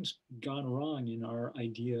 Something's gone wrong in our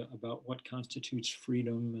idea about what constitutes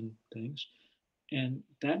freedom and things. And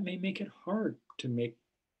that may make it hard to make,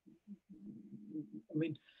 I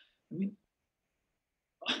mean, I mean,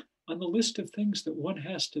 on the list of things that one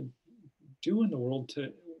has to do in the world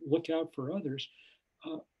to look out for others,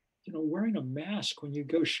 uh, wearing a mask when you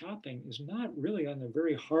go shopping is not really on the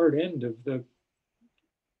very hard end of the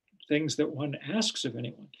things that one asks of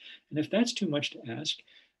anyone. And if that's too much to ask,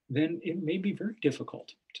 then it may be very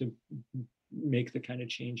difficult to make the kind of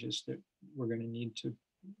changes that we're going to need to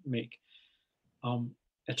make.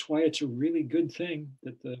 That's why it's a really good thing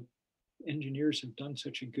that the engineers have done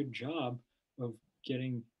such a good job of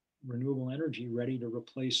getting renewable energy ready to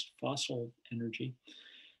replace fossil energy.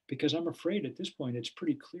 Because I'm afraid at this point, it's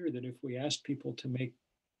pretty clear that if we ask people to make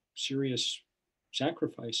serious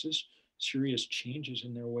sacrifices, serious changes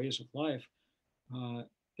in their ways of life, uh,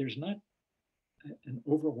 there's not an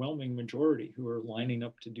overwhelming majority who are lining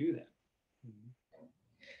up to do that.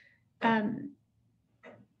 Um,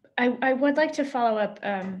 I would like to follow up.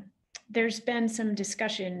 There's been some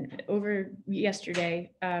discussion over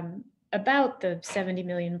yesterday about the 70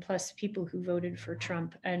 million plus people who voted for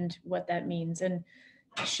Trump and what that means. And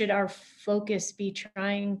should our focus be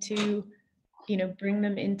trying to, bring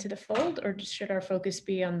them into the fold, or should our focus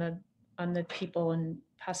be on the people and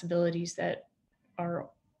possibilities that are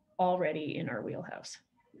already in our wheelhouse?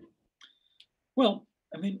 Well,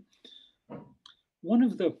 I mean, one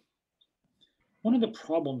of the one of the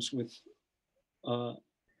problems with uh,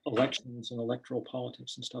 elections and electoral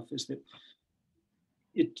politics and stuff is that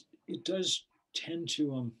it does tend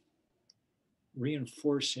to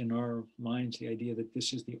reinforce in our minds the idea that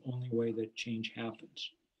this is the only way that change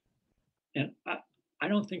happens. And I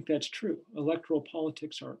don't think that's true. Electoral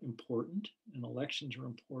politics are important and elections are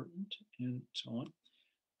important and so on.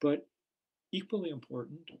 But equally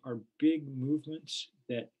important are big movements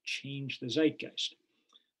that change the zeitgeist.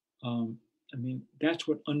 Um, I mean, that's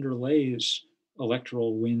what underlays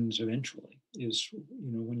electoral wins eventually is,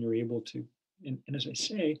 when you're able to, and as I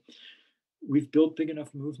say, we've built big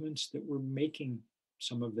enough movements that we're making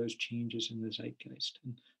some of those changes in the zeitgeist.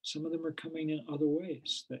 And some of them are coming in other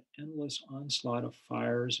ways. The endless onslaught of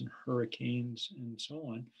fires and hurricanes and so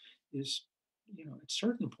on is, at a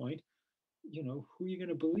certain point, who are you going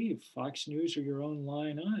to believe, Fox News or your own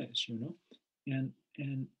lying eyes, and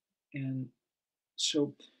and and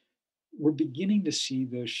so we're beginning to see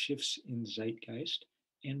those shifts in zeitgeist,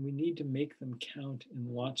 and we need to make them count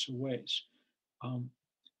in lots of ways. um,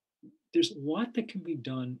 there's a lot that can be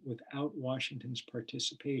done without Washington's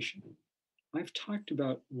participation. I've talked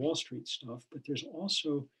about Wall Street stuff, but there's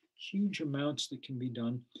also huge amounts that can be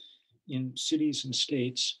done in cities and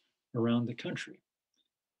states around the country.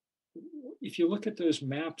 If you look at those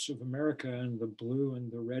maps of America and the blue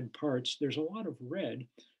and the red parts, there's a lot of red,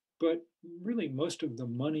 but really most of the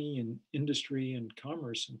money and industry and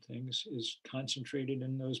commerce and things is concentrated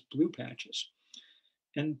in those blue patches.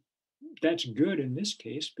 And that's good in this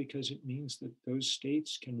case because it means that those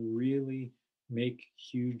states can really make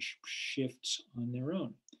huge shifts on their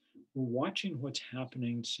own. We're watching what's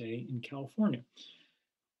happening, say, in California,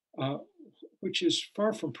 uh, which is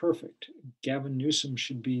far from perfect. Gavin Newsom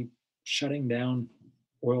should be shutting down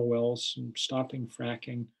oil wells and stopping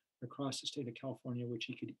fracking across the state of California, which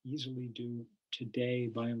he could easily do today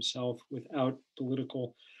by himself without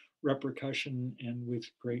political repercussion and with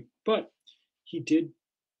great. But he did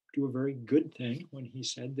do a very good thing when he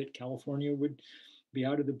said that California would be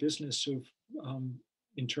out of the business of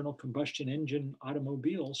internal combustion engine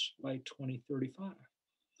automobiles by 2035.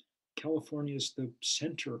 California is the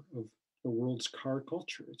center of the world's car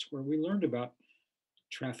culture. It's where we learned about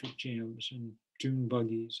traffic jams and dune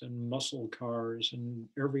buggies and muscle cars and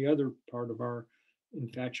every other part of our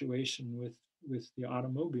infatuation with the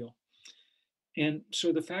automobile. And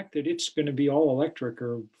so the fact that it's going to be all electric,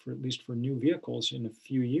 or for at least for new vehicles in a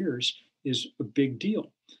few years, is a big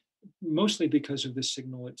deal, mostly because of the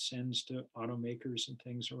signal it sends to automakers and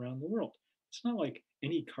things around the world. It's not like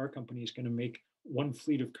any car company is going to make one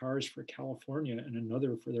fleet of cars for California and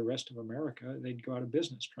another for the rest of America. They'd go out of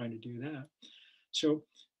business trying to do that. So,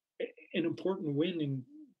 an important win in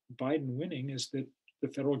Biden winning is that the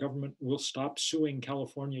federal government will stop suing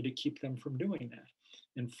California to keep them from doing that.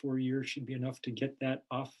 And 4 years should be enough to get that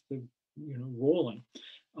off the, rolling.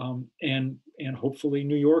 And hopefully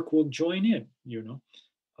New York will join in.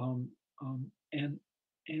 Um, and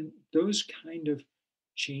those kind of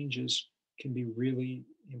changes can be really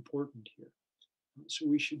important here. So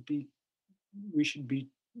we should be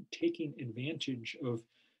taking advantage of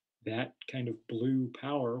that kind of blue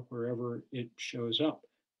power wherever it shows up,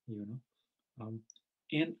 you know.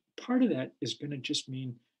 And part of that is going to just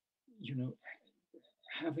mean, you know,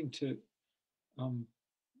 having to um,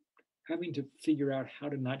 having to figure out how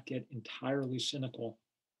to not get entirely cynical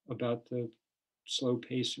about the slow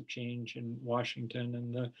pace of change in Washington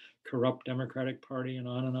and the corrupt Democratic Party and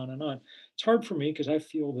on and on and on. It's hard for me because I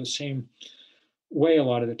feel the same way a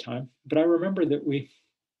lot of the time. But I remember that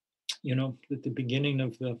at the beginning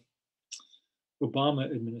of the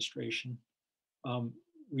Obama administration, um,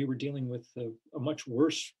 we were dealing with a much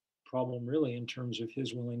worse problem, really, in terms of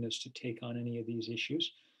his willingness to take on any of these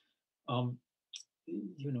issues. Um,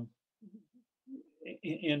 you know,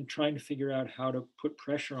 and trying to figure out how to put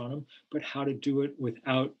pressure on him, but how to do it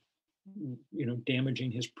without,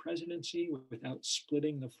 damaging his presidency, without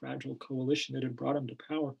splitting the fragile coalition that had brought him to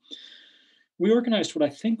power. We organized what I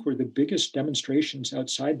think were the biggest demonstrations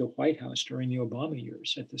outside the White House during the Obama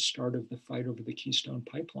years at the start of the fight over the Keystone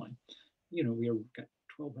Pipeline. We got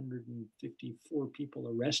 1,254 people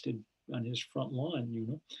arrested on his front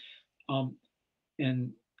lawn, um,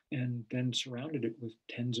 and and then surrounded it with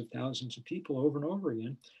tens of thousands of people over and over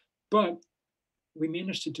again. But we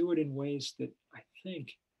managed to do it in ways that I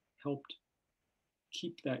think helped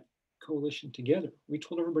keep that coalition together. We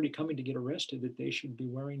told everybody coming to get arrested that they should be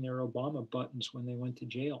wearing their Obama buttons when they went to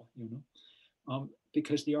jail,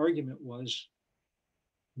 because the argument was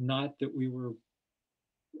not that we were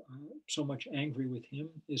so much angry with him,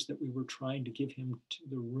 is that we were trying to give him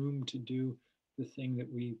the room to do the thing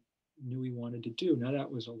that we knew he wanted to do. Now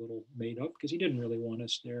that was a little made up because he didn't really want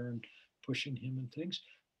us there and pushing him and things,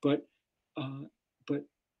 but uh, but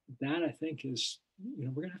that I think is,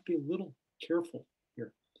 we're going to have to be a little careful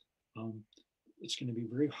here. Um, it's going to be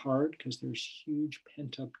very hard because there's huge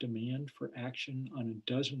pent up demand for action on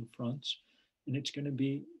a dozen fronts. And it's going to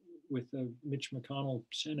be, with the Mitch McConnell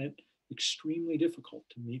Senate, extremely difficult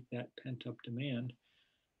to meet that pent up demand.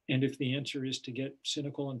 And if the answer is to get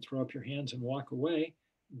cynical and throw up your hands and walk away,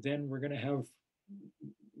 then we're going to have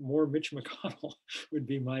more Mitch McConnell, would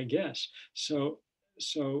be my guess. So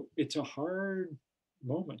it's a hard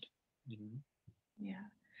moment. Yeah.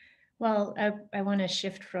 Well, I want to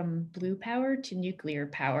shift from blue power to nuclear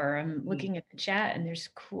power. I'm looking at the chat, and there's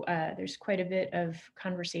quite a bit of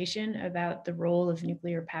conversation about the role of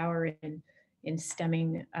nuclear power in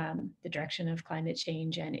stemming the direction of climate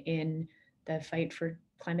change and in the fight for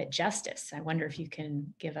climate justice. I wonder if you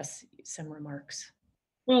can give us some remarks.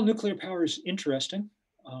 Well, nuclear power is interesting.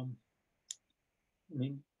 Um, I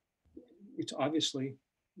mean, it's obviously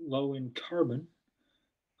low in carbon.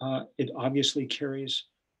 It obviously carries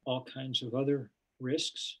all kinds of other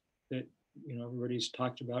risks that everybody's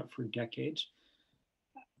talked about for decades.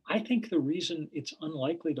 I think the reason it's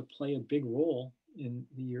unlikely to play a big role in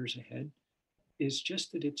the years ahead is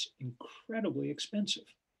just that it's incredibly expensive.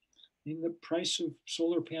 I mean, the price of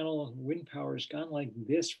solar panel and wind power has gone like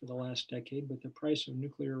this for the last decade, but the price of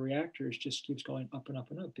nuclear reactors just keeps going up and up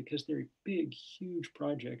and up because they're big, huge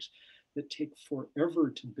projects that take forever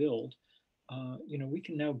to build. We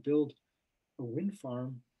can now build a wind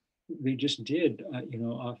farm. They just did,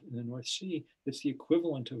 off in the North Sea. That's the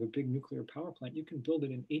equivalent of a big nuclear power plant. You can build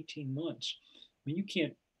it in 18 months. I mean, you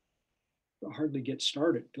can't hardly get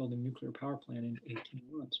started building a nuclear power plant in 18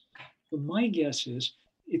 months. So my guess is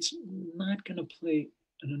it's not going to play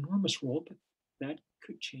an enormous role, but that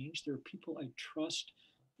could change. There are people I trust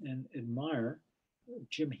and admire.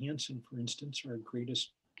 Jim Hansen, for instance, our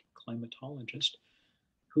greatest climatologist,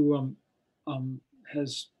 who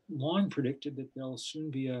has long predicted that there'll soon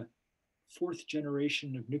be a fourth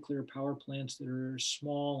generation of nuclear power plants that are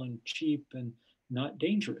small and cheap and not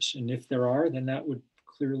dangerous. And if there are, then that would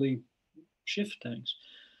clearly shift things.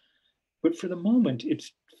 But for the moment, it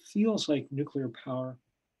feels like nuclear power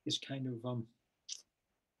is kind of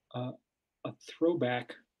uh, a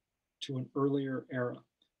throwback to an earlier era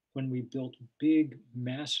when we built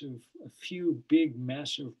a few big,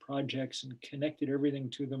 massive projects and connected everything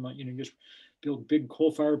to them. Just build big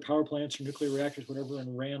coal-fired power plants or nuclear reactors, whatever,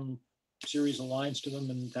 and ran a series of lines to them,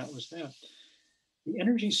 and that was that. the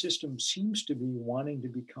energy system seems to be wanting to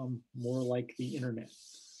become more like the internet.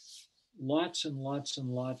 Lots and lots and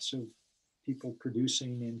lots of people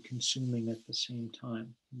producing and consuming at the same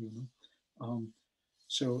time, Um,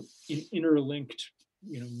 so interlinked,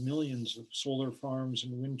 millions of solar farms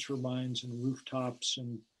and wind turbines and rooftops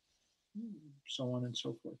and so on and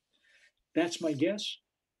so forth. That's my guess.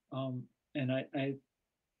 And I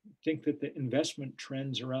think that the investment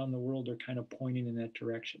trends around the world are kind of pointing in that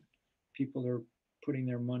direction. People are putting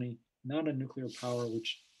their money not on nuclear power,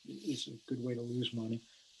 which is a good way to lose money,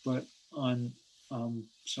 but on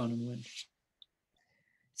sun and wind.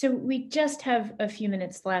 So we just have a few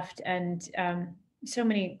minutes left, and so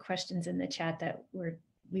many questions in the chat that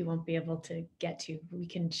we won't be able to get to. We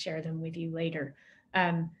can share them with you later.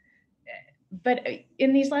 Um, but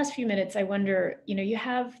in these last few minutes, I wonder, you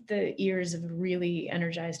have the ears of a really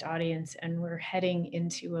energized audience, and we're heading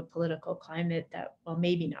into a political climate that, well,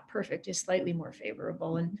 maybe not perfect, is slightly more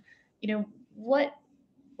favorable. And, what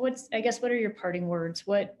I guess, what are your parting words?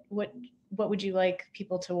 What would you like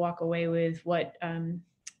people to walk away with? What can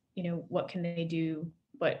they do?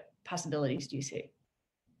 What possibilities do you see?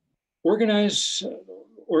 Organize,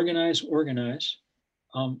 organize, organize.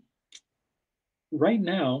 Um, right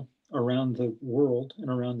now, around the world and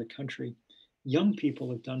around the country, young people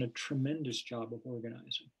have done a tremendous job of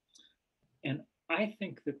organizing. And I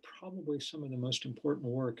think that probably some of the most important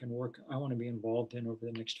work and work I want to be involved in over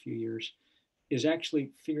the next few years is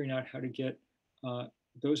actually figuring out how to get uh,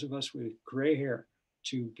 those of us with gray hair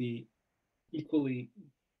to be equally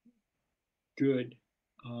good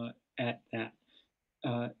at that,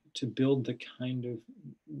 to build the kind of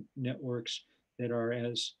networks that are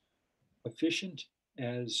as efficient,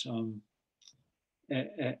 as um,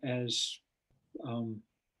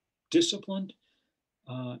 disciplined,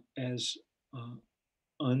 as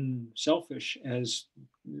unselfish as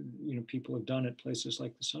people have done at places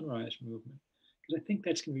like the Sunrise Movement. Because I think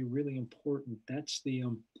that's going to be really important. That's the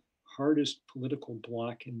hardest political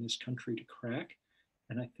block in this country to crack,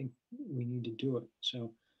 and I think we need to do it.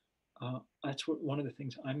 So that's what one of the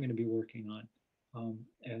things I'm going to be working on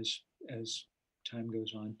as time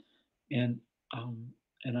goes on, and um,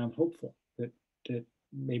 and I'm hopeful that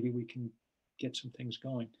maybe we can get some things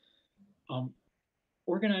going. Um,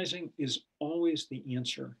 Organizing is always the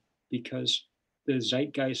answer because the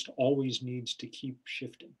zeitgeist always needs to keep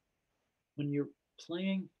shifting. When you're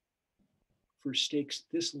playing for stakes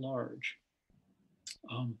this large,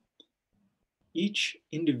 um, each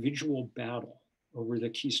individual battle over the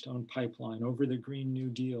Keystone Pipeline, over the Green New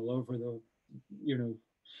Deal, over the,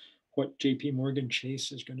 what JP Morgan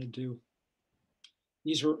Chase is going to do.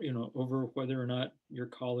 These are, over whether or not your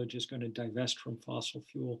college is going to divest from fossil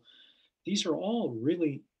fuel. These are all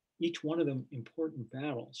really, each one of them, important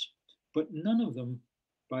battles, but none of them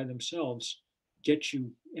by themselves get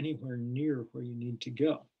you anywhere near where you need to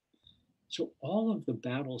go. So all of the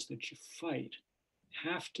battles that you fight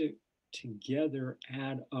have to together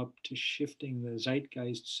add up to shifting the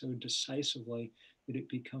zeitgeist so decisively that it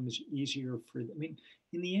becomes easier for them. I mean,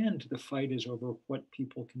 in the end, the fight is over what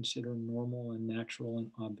people consider normal and natural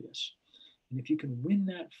and obvious. And if you can win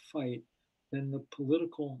that fight, then the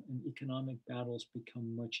political and economic battles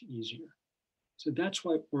become much easier. So that's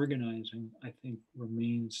why organizing, I think,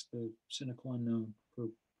 remains the sine qua non for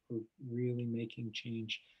really making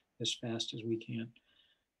change as fast as we can.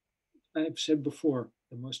 I've said before,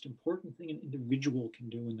 the most important thing an individual can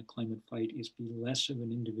do in the climate fight is be less of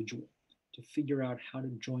an individual, to figure out how to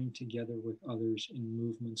join together with others in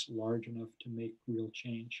movements large enough to make real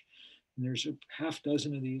change. And there's a half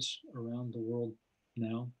dozen of these around the world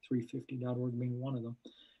now, 350.org being one of them.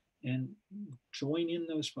 And join in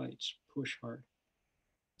those fights, push hard.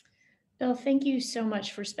 Bill, thank you so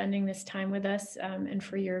much for spending this time with us, and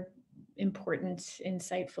for your important,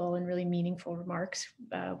 insightful, and really meaningful remarks.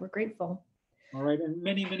 We're grateful. All right. And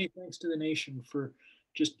many, many thanks to the nation for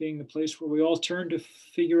just being the place where we all turn to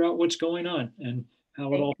figure out what's going on and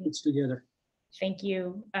how it all fits together. Thank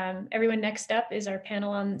you. Everyone, next up is our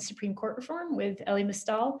panel on Supreme Court reform with Ellie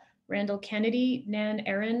Mistal, Randall Kennedy, Nan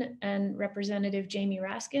Aaron, and Representative Jamie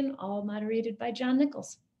Raskin, all moderated by John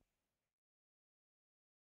Nichols.